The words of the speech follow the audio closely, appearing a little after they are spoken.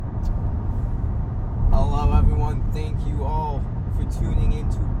everyone. Thank you all for tuning in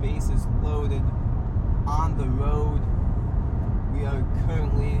to Bases Loaded on the road. We are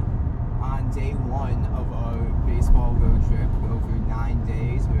currently on day one of our baseball road trip over 9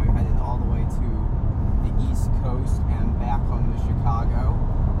 days. We're headed all the way to the East Coast and back home to Chicago.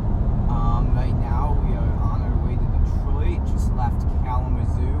 Right now, we are on our way to Detroit. Just left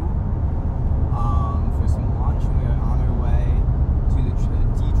Kalamazoo for some lunch. We are on our way to the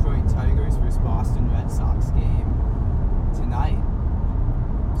Detroit Tigers versus Boston Red Sox game tonight.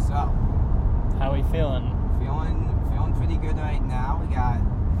 So, how are we feeling? Feeling pretty good right now. We got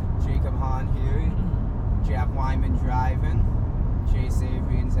Jacob Hahn here, Jeff Wyman driving, Chase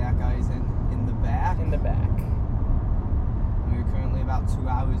Avery and Zach Eisen in the back. We're currently about 2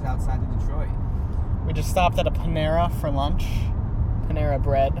 hours outside of Detroit. We just stopped at a Panera for lunch. Panera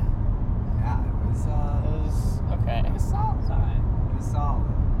bread. Yeah, it was okay. It was solid. It was solid.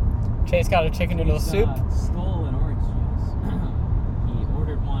 Chase got a chicken noodle soup. Stole an orange juice. He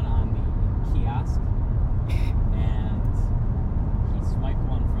ordered one on the kiosk, and he swiped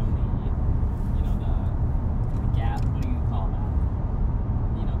one from the gap. What do you call that?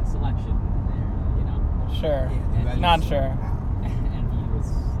 The selection there. Sure. Yeah, Not sure. And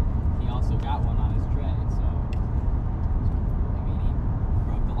he also got one on his tray. So he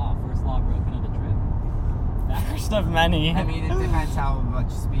broke the law. First law broken of the trip. First of many. It depends how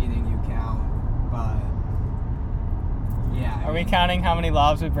much speeding you count, but yeah. Are we counting how many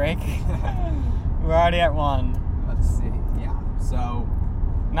laws we break? We're already at one. Let's see. Yeah. So,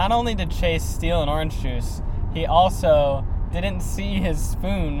 not only did Chase steal an orange juice, he also didn't see his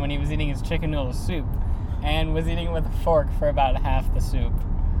spoon when he was eating his chicken noodle soup, and was eating it with a fork for about half the soup.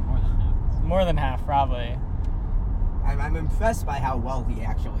 More than half, probably. I'm impressed by how well he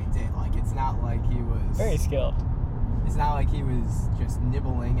actually did. It's not like he was very skilled. It's not like he was just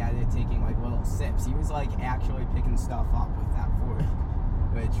nibbling at it, taking little sips. He was actually picking stuff up with that fork,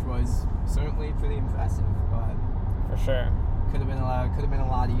 which was certainly pretty impressive. But for sure, could have been a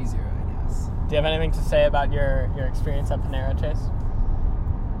lot easier, I guess. Do you have anything to say about your experience at Panera, Chase?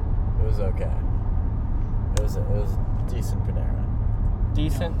 It was okay. It was a decent Panera.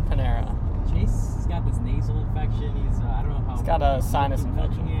 Decent Panera. Chase has got this nasal infection. He's I don't know how. He's got a sinus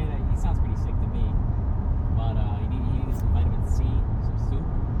infection. He sounds pretty sick to me. But he needs some vitamin C, some soup,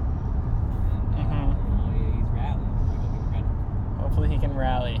 and he's rallying. We give him credit. Hopefully he can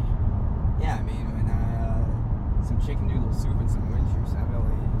rally. Yeah, some chicken noodle soup and some orange juice. I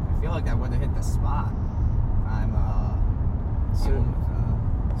feel like that would have hit the spot.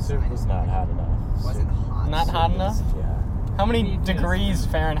 Soup was not hot enough. Wasn't hot. Not hot enough? Yeah. How many degrees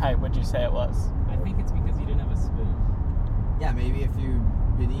Fahrenheit would you say it was? I think it's because you didn't have a spoon. Yeah, maybe if you'd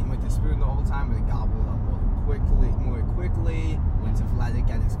been eating with the spoon the whole time, would have gobbled it up more quickly. Once you've let it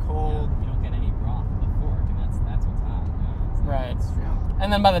get cold. Yeah, you don't get any broth with a fork, and that's what's hot. Right. It's true.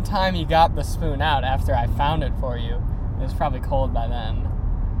 And then by the time you got the spoon out, after I found it for you, it was probably cold by then.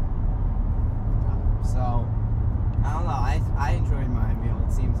 So, I don't know. I enjoyed my meal.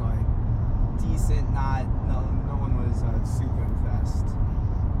 It seems like decent. No one was super impressed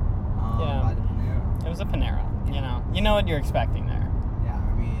by the Panera. It was a Panera. You know what you're expecting there. Yeah,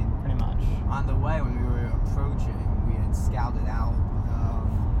 pretty much. On the way, when we were approaching, we had scouted out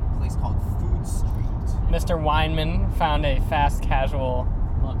a place called Food Street. Mr. Weinman found a fast casual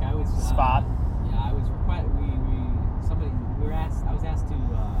spot. I was asked to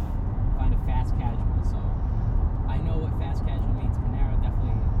find a fast casual. So I know what fast casual means. Panera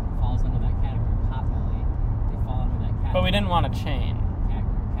definitely falls under that category. Potbelly, they fall under that category. But we didn't want a chain.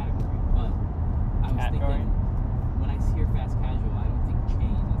 Category. But I was thinking, when I hear fast casual, I don't think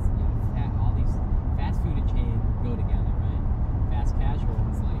chain. That's, all these fast food and chain go together, right? Fast casual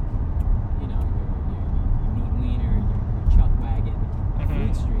is your meat wiener, your chuck wagon.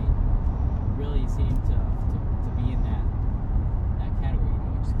 Food Street really seemed to be in that category,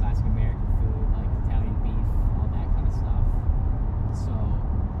 just classic American food, like Italian beef, all that kind of stuff. So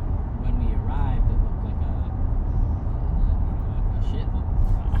when we arrived, it looked like a shithole.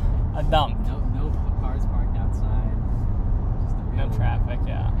 A dump. No cars parked outside. Just a real no traffic.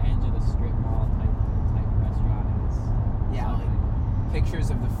 Yeah. Edge of the strip mall type restaurant. It was pictures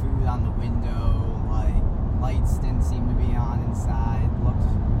of the food on the window. Lights didn't seem to be on inside. Looked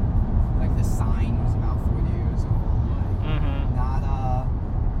like the sign was about 40 years old.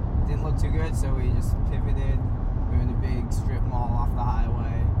 Didn't look too good, so we just pivoted. We were in a big strip mall off the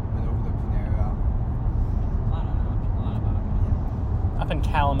highway. Went over to Panera. a lot of options. Up in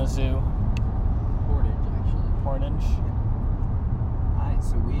Kalamazoo. Portage, actually. Portage. Alright,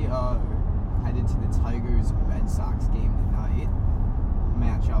 so we are headed to the Tigers Red Sox game tonight.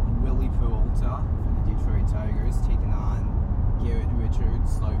 matchup. Willie Peralta for the Detroit Tigers taking on Garrett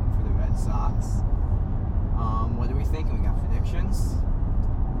Richards starting for the Red Sox. What are we thinking? We got predictions?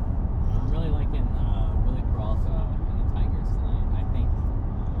 I'm really liking Willie Peralta and the Tigers tonight. I think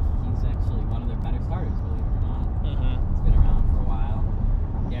he's actually one of their better starters, believe it or not. Mm-hmm. He's been around for a while.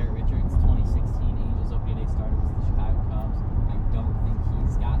 Garrett Richards, 2016 Angels opening day starter with the Chicago Cubs. I don't think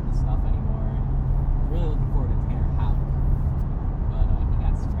he's got the stuff anymore. Really looking forward to Tanner Houck, but he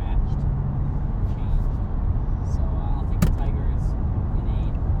got scratched. Change. So I'll take the Tigers in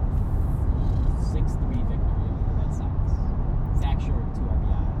a 6-3 victory over the Red Sox. Zach Short, 2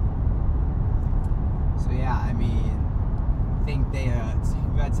 RBI. So yeah, I mean, I think they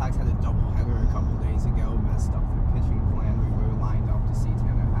Red Sox had a doubleheader a couple days ago, messed up their pitching plan. We were lined up to see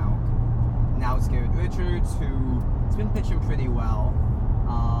Tanner Houck. Now it's Garrett Richards, who has been pitching pretty well.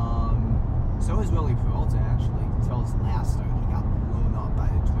 So is Willie Peralta, actually. Until his last start, he got blown up by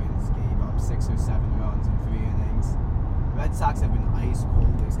the Twins, gave up 6 or 7 runs in 3 innings. Red Sox have been ice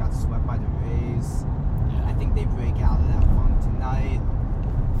cold. They just got swept by the Rays. I think they break out of that funk tonight.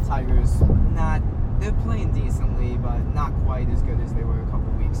 Tigers, they're playing decently, but not quite as good as they were a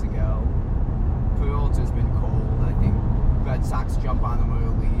couple weeks ago. Peralta's been cold. I think Red Sox jump on them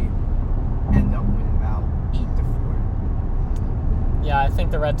early, end up winning about 8-4. Yeah, I think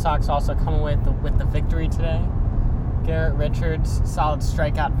the Red Sox also come away with the victory today. Garrett Richards, solid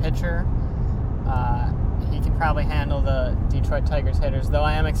strikeout pitcher. He can probably handle the Detroit Tigers hitters, though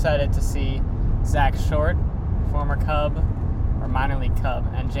I am excited to see Zach Short, former Cub, or minor league Cub,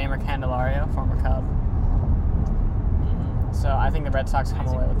 and Jamer Candelario, former Cub. Mm-hmm. So I think the Red Sox come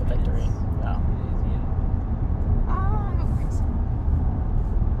away with the victory. Yeah. I don't think so.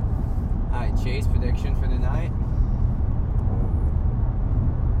 Alright, Chase, prediction for the night?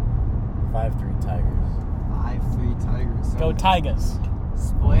 5-3 Tigers. 5-3 Tigers. So Go Tigers.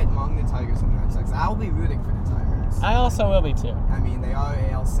 split among the Tigers and the Red Sox. I'll be rooting for the Tigers. I also will be too. I mean, they are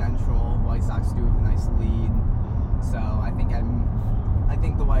AL Central. White Sox do have a nice lead, so I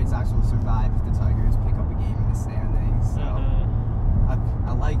think the White Sox will survive if the Tigers pick up a game in the standings. So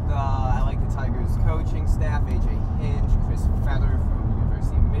I like the Tigers coaching staff: AJ Hinch, Chris Fetter from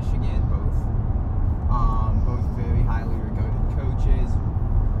University of Michigan, both very highly regarded coaches.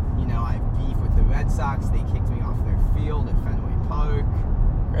 You know, I have beef with the Red Sox. They kicked me off their field at Fenway Park.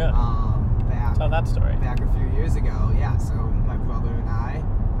 Really? Tell that story. Back a few years ago, yeah. So my brother and I,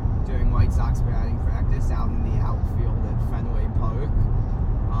 during White Sox batting practice, out in the outfield at Fenway Park,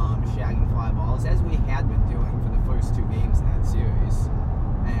 shagging fly balls, as we had been doing for the first 2 games in that series.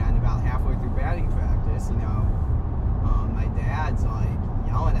 And about halfway through batting practice, you know, my dad's like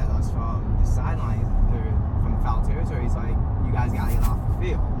yelling at us from the sideline, from foul territory. He's like, "You guys gotta get off the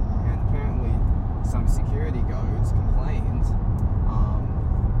field." And apparently, some security guards complained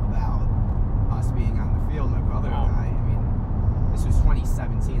about us being on the field. My brother and I mean, this was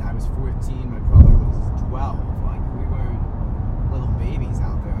 2017. I was 14. My brother was 12. Like, we weren't little babies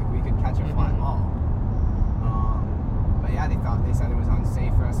out there. Like, we could catch a fly ball. But yeah, they said it was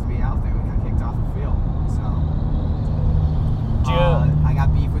unsafe for us to be out there. We got kicked off the field. So I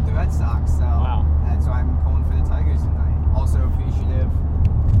got beef with the Red Sox. So that's why I'm pulling for the Tigers tonight. Also appreciative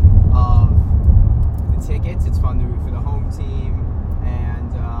of the tickets. It's fun to root for the home team,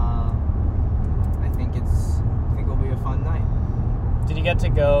 and I think it'll be a fun night. Did you get to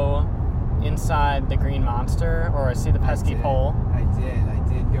go inside the Green Monster or see the pesky pole? I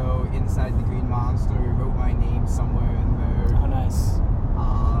did go inside the Green Monster. Wrote my name somewhere in there. Oh, nice.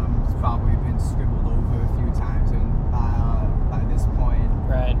 It's probably been scribbled over a few times by this point.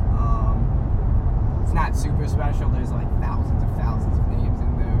 Right. It's not super special. There's like thousands of names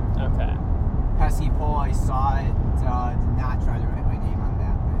in there. Okay. Pesky pole, I saw it. Did not try to write my name on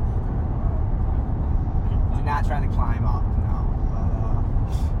that thing either. Did not try to climb up, no. But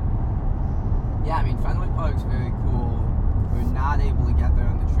yeah, I mean, Fenway Park's very cool. We're not able to get there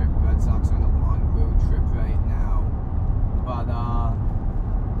on the trip. Red Sox are on a long road trip right now. But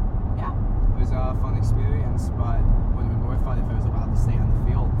yeah, it was a fun experience. But it would have been more fun if I was allowed to stay on the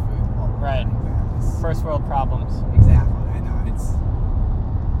field for all the batting practice. First world problems. Exactly. I know, it's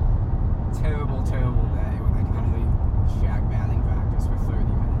terrible day when I can only shag batting practice for 30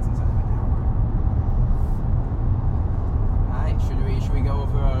 minutes instead of an hour. Alright, should we go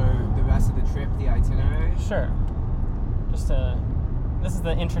over the rest of the trip, the itinerary? Sure. This is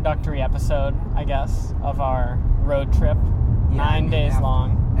the introductory episode, I guess, of our road trip. Yeah, 9 days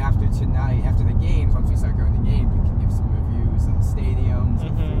long. After tonight, after the games, once we start going to games, we can give some reviews of the stadiums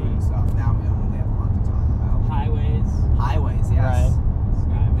and food and stuff. Now we don't really have a lot to talk about. Highways, yes. Right.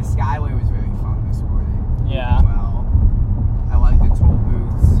 The Skyway was very fun this morning. Yeah. Well, I like the toll booth.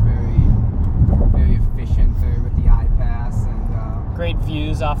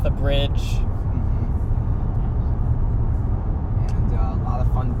 views off the bridge. And a lot of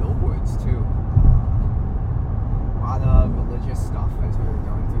fun billboards too. A lot of religious stuff as we were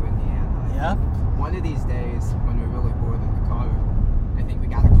going through Indiana. Yep. One of these days, when we're really bored in the car, I think we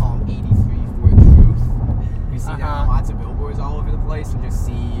gotta call 83 for truth. We see there are lots of billboards all over the place and just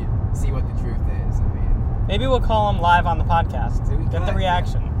see what the truth is. I mean, Maybe we'll call them live on the podcast. We Get the could,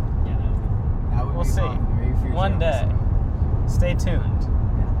 reaction. Yeah, that would be that would We'll be see. fun. Maybe future One day. episode. Stay tuned.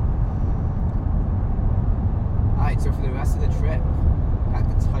 Alright, so for the rest of the trip, got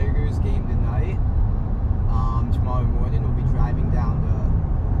the Tigers game tonight. Tomorrow morning we'll be driving down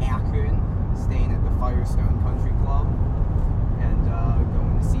to Akron, staying at the Firestone Country Club, and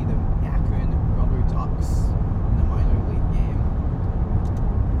going to see the Akron Rubber Ducks in the minor league game.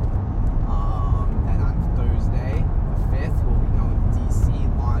 Then on Thursday, the 5th, we'll be going to DC,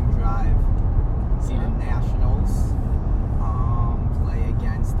 long drive, see the Nationals play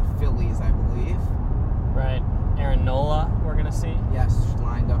against the Phillies, I believe. Right. Aaron Nola, we're going to see. Yes,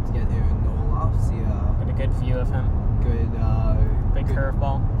 lined up to get Aaron Nola. See Get a good view of him. good, Big good,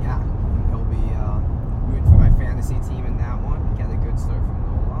 curveball. yeah, and he'll be rooting for my fantasy team in that one. Get a good start from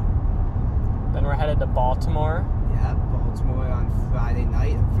Nola. Then we're headed to Baltimore. Yeah, Baltimore on Friday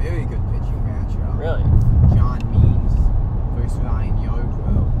night. A very good pitching matchup. Really? John Means versus Ryan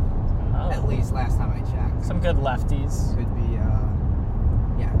Yarbrough. Oh. At least last time I checked. Some good lefties. Could be,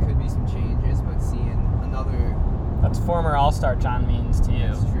 could be some changes, but seeing another. That's former All-Star John Means to you.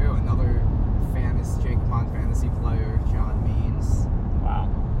 That's true. Another Jake Pond fantasy player, John Means. Wow.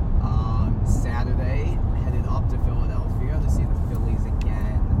 Saturday, headed up to Philadelphia to see the Phillies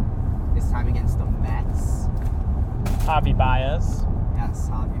again. This time against the Mets. Javi Baez, Yes,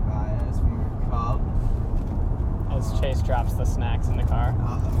 Javi Baez, former Cub. as Chase drops the snacks in the car.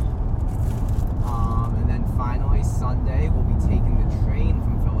 And then finally, Sunday, we'll be taking the train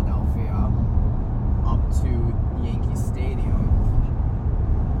from Philadelphia up to Yankee Stadium.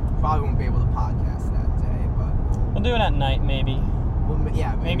 Probably won't be able to podcast that day, but We'll do it at night, maybe.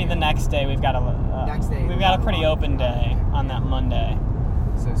 Maybe the next day we've got a Next day we've got a pretty open day on that Monday.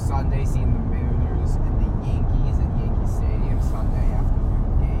 So Sunday, seeing the Mariners and the Yankees at Yankee Stadium. Sunday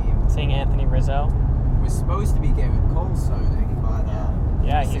afternoon game. Seeing Anthony Rizzo. Was supposed to be Garrett Cole starting, but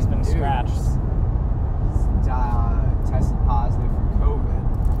Yeah, he's been recent scratched. news, tested positive for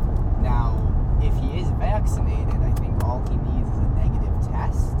COVID. Now, if he is vaccinated, I think all he needs is a negative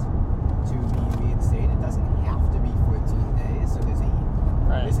test to be reinstated. It doesn't have to be 14 days, so there's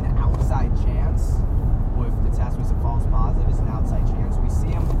an outside chance. Or if the test was a false positive, it's an outside chance we see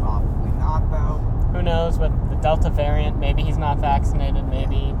him. Probably not, though. Who knows with the Delta variant? Maybe he's not vaccinated.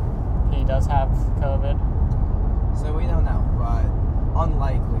 Maybe he does have COVID. So we don't know, but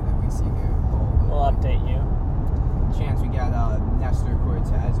unlikely that we see Garrett Cole. We'll update you. Chance we get Nestor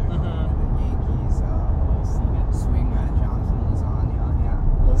Cortez or the Yankees swing Jonathan Lasagna,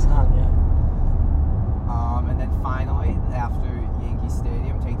 Lasagna. and then finally after Yankee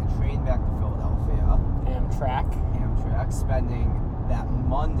Stadium, take the train back to Philadelphia, Amtrak. spending that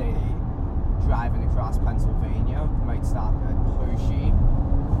Monday driving across Pennsylvania. Might stop at Hershey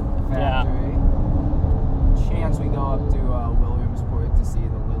Factory. Chance we go up to Williamsport to see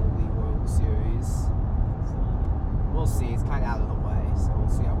the Little League World Series. We'll see. It's kind of out of the way, so we'll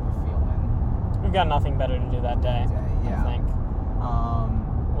see how we're feeling. We've got nothing better to do that day. Yeah. I think.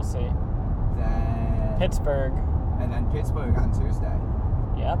 We'll see. Then Pittsburgh. And then Pittsburgh on Tuesday.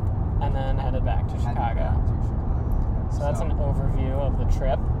 Yep. And then headed back to Headed Chicago. back to Chicago. So that's an overview of the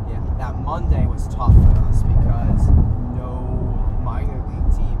trip. Yeah. That Monday was tough for us because no minor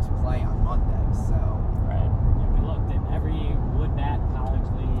league teams play on Monday. So Right. Yeah, we looked at every would bat college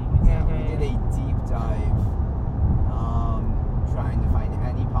league. we did a deep dive, trying to find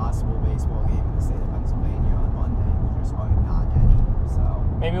any possible baseball game in the state of Pennsylvania on Monday. There just are not any. So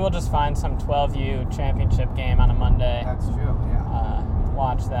Maybe we'll just find some 12U championship game on a Monday. that's true. Yeah.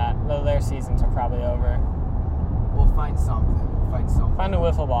 Watch that. Though their seasons are probably over. We'll find something. Find a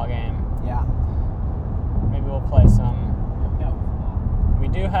wiffle ball game. Yeah. Maybe we'll play some. Yeah, we got football. We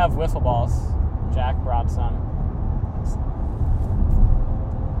do have wiffle balls. Jack brought some.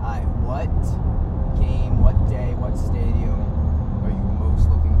 Alright, what game, what day, what stadium are you most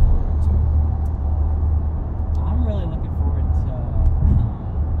looking forward to? I'm really looking forward to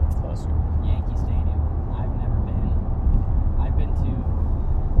Closer. Yankee Stadium. I've never been. I've been to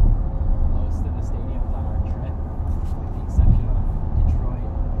most of the stadiums on our trip, with the exception of Detroit,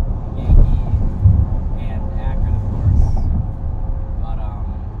 Yankee, and Akron, of course. But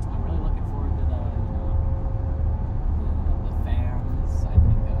I'm really looking forward to the fans. I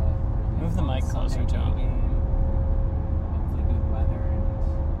think Move the mic closer to him. game. Hopefully good weather and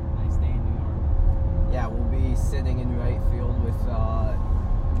sitting in right field with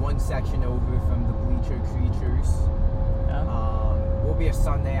one section over from the bleacher creatures. Yeah. Will be a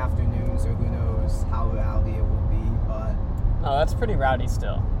Sunday afternoon, so who knows how rowdy it will be, but Oh, that's pretty rowdy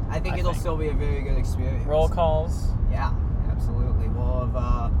still. I think it'll still be a very good experience. Roll calls. Yeah, absolutely. We'll have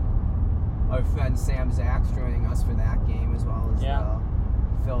our friend Sam Zachs joining us for that game, as well as Yeah.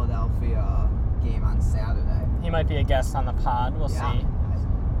 the Philadelphia game on Saturday. He might be a guest on the pod. We'll Yeah, see.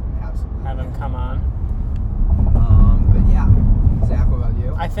 absolutely. Have him come on. But yeah, Zach, what about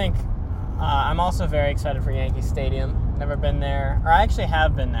you? I think I'm also very excited for Yankee Stadium. Never been there, or I actually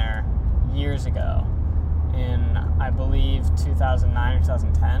have been there years ago in, I believe, 2009 or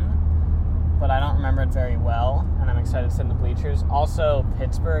 2010, but I don't remember it very well, and I'm excited to sit in the bleachers. Also,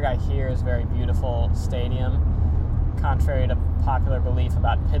 Pittsburgh, I hear, is a very beautiful stadium. Contrary to popular belief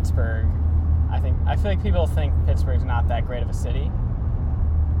about Pittsburgh, I feel like people think Pittsburgh's not that great of a city,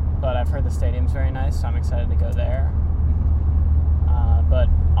 but I've heard the stadium's very nice, so I'm excited to go there. But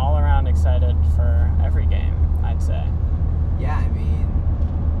all around excited for every game, I'd say. Yeah, I mean,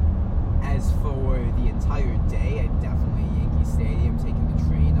 as for the entire day, I definitely Yankee Stadium, taking the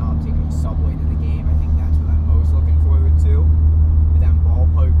train up, taking the subway to the game. I think that's what I'm most looking forward to. But then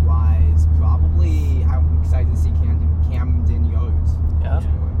ballpark-wise, probably I'm excited to see Camden Yards. Yeah.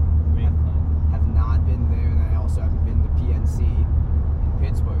 Have not been there, and I also haven't been to PNC in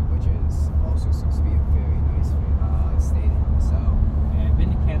Pittsburgh, which is also supposed to be a very nice stadium. So Yeah, I've been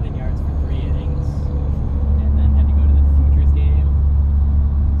to Camden Yards for 3 innings, and then had to go to the Futures game.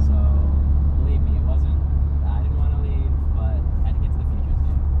 So, believe me, I didn't want to leave, but had to get to the Futures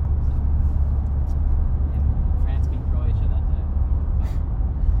game. So, and France beat Croatia that day.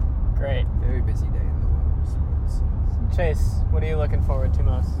 Great. very busy day in the world of sports. Chase, what are you looking forward to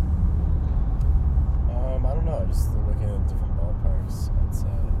most? I don't know. Just looking at different ballparks, I'd say.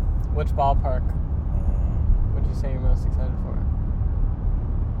 Which ballpark would you say you're most excited for?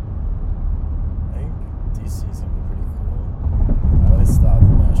 I think DC's gonna be pretty cool. I always thought the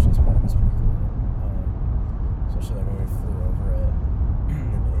Nationals Park was pretty cool, especially like when we flew over it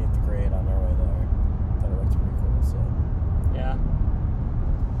in 8th grade on our way there. Thought it looked pretty cool. So Yeah.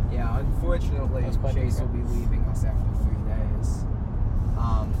 Yeah, unfortunately, That's quite Chase will different. be leaving us after 3 days.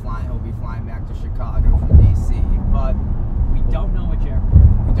 He'll be flying back to Chicago from DC, but We don't know which airport.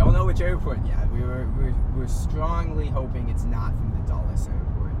 we don't know which airport yet. We're strongly hoping it's not from the Dulles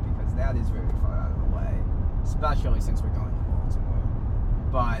Airport, because that is very far out of the way, especially since we're going to Baltimore.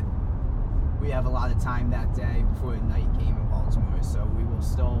 But we have a lot of time that day before a night game in Baltimore, so we will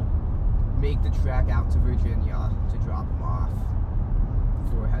still make the trek out to Virginia to drop him off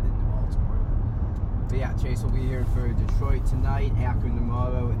before heading to Baltimore. But yeah, Chase will be here for Detroit tonight, Akron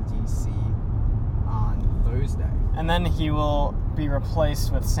tomorrow, and DC on Thursday. And then he will be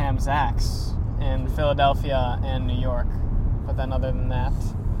replaced with Sam Zachs in Philadelphia and New York. But then other than that,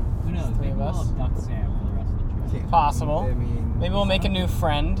 Who knows? Three Maybe of we'll us. abduct Sam for the rest of the trip. Yeah. possible. I mean, Maybe we'll make a new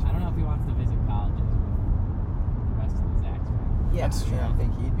friend. I don't know if he wants to visit colleges with the rest of the Zax family. yeah, That's true. I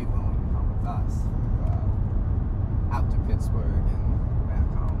think he'd be willing to come with us out to Pittsburgh and back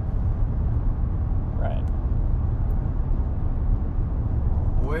home. Right.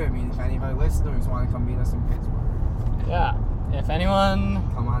 Or, I mean, if any of our listeners want to come meet us in Pittsburgh, Yeah. If anyone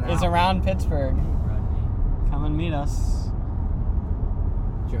come on is out. around Pittsburgh, Rodney. come and meet us.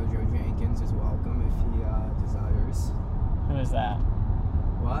 JoJo Jenkins is welcome if he desires. Who is that?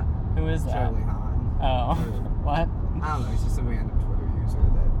 What? Who is that? Charlie Hahn. Oh. What? I don't know, he's just a random Twitter user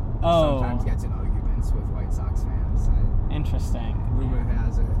that Oh. sometimes gets in arguments with White Sox fans. Interesting. Rumor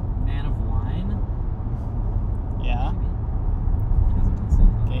has it. Man of wine? Yeah. Maybe? He doesn't listen.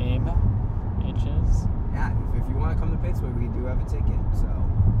 Gabe. H's. Yeah, if you want to come to Pittsburgh, we do have a ticket. So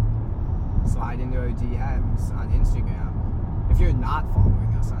slide into our DMs on Instagram. If you're not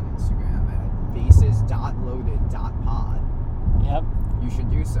following us on Instagram at bases.loaded.pod, Yep. you should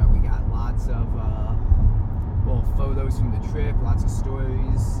do so. We got lots of photos from the trip, lots of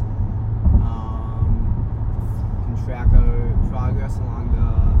stories. Can track our progress along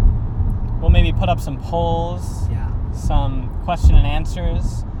We'll maybe put up some polls, some question and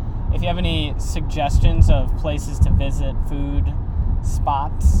answers. If you have any suggestions of places to visit, food,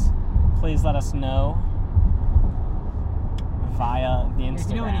 spots, please let us know via the If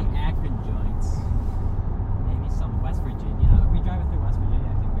you know any Instagram. Akron joints, maybe some West Virginia. Are we driving through West Virginia?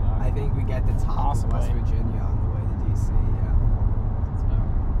 I think we are. I think we get the top Possibly. of West Virginia on the way to DC. Yeah. That's better.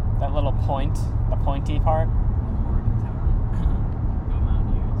 That little point, the pointy part. Morgantown. Go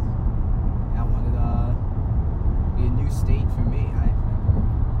Mountaineers. Yeah, wanted to be a new state for me.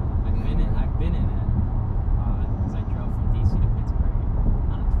 I've been in it because I drove from DC to Pittsburgh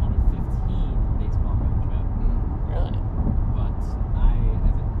on a 2015 baseball road trip.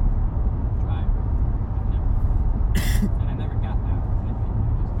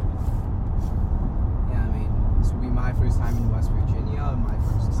 time in West Virginia, my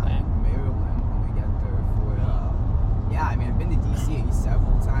first time Same. in Maryland when we get there for, yeah, I mean, I've been to DC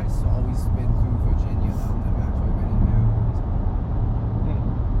several times. It's always been through Virginia, though. Never actually been in Maryland.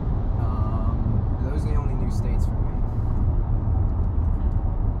 Those are the only new states for me.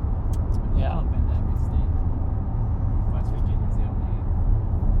 Yeah. I've been to every state. West Virginia's the only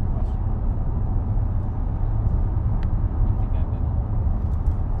question. I think I've been.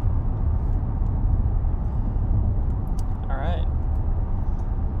 All right.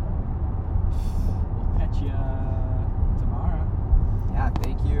 We'll catch ya tomorrow. Yeah,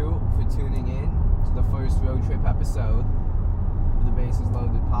 thank you for tuning in to the first road trip episode of the Bases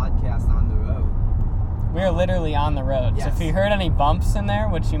Loaded podcast on the road. We are literally on the road. So Yes. if you heard any bumps in there,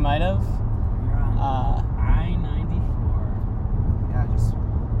 which you might have, We're on I-94. Yeah,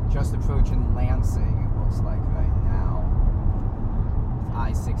 just approaching Lansing, it looks like right now.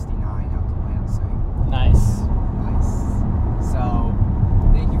 I-69 out to Lansing. nice. Nice. So,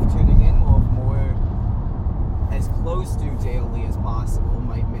 thank you for tuning in. We'll have more as close to daily as possible.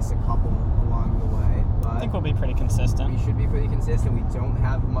 Might miss a couple along the way, I think but we'll be pretty consistent. we should be pretty consistent. We don't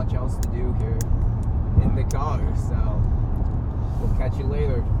have much else to do here in the car, so we'll catch you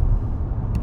later.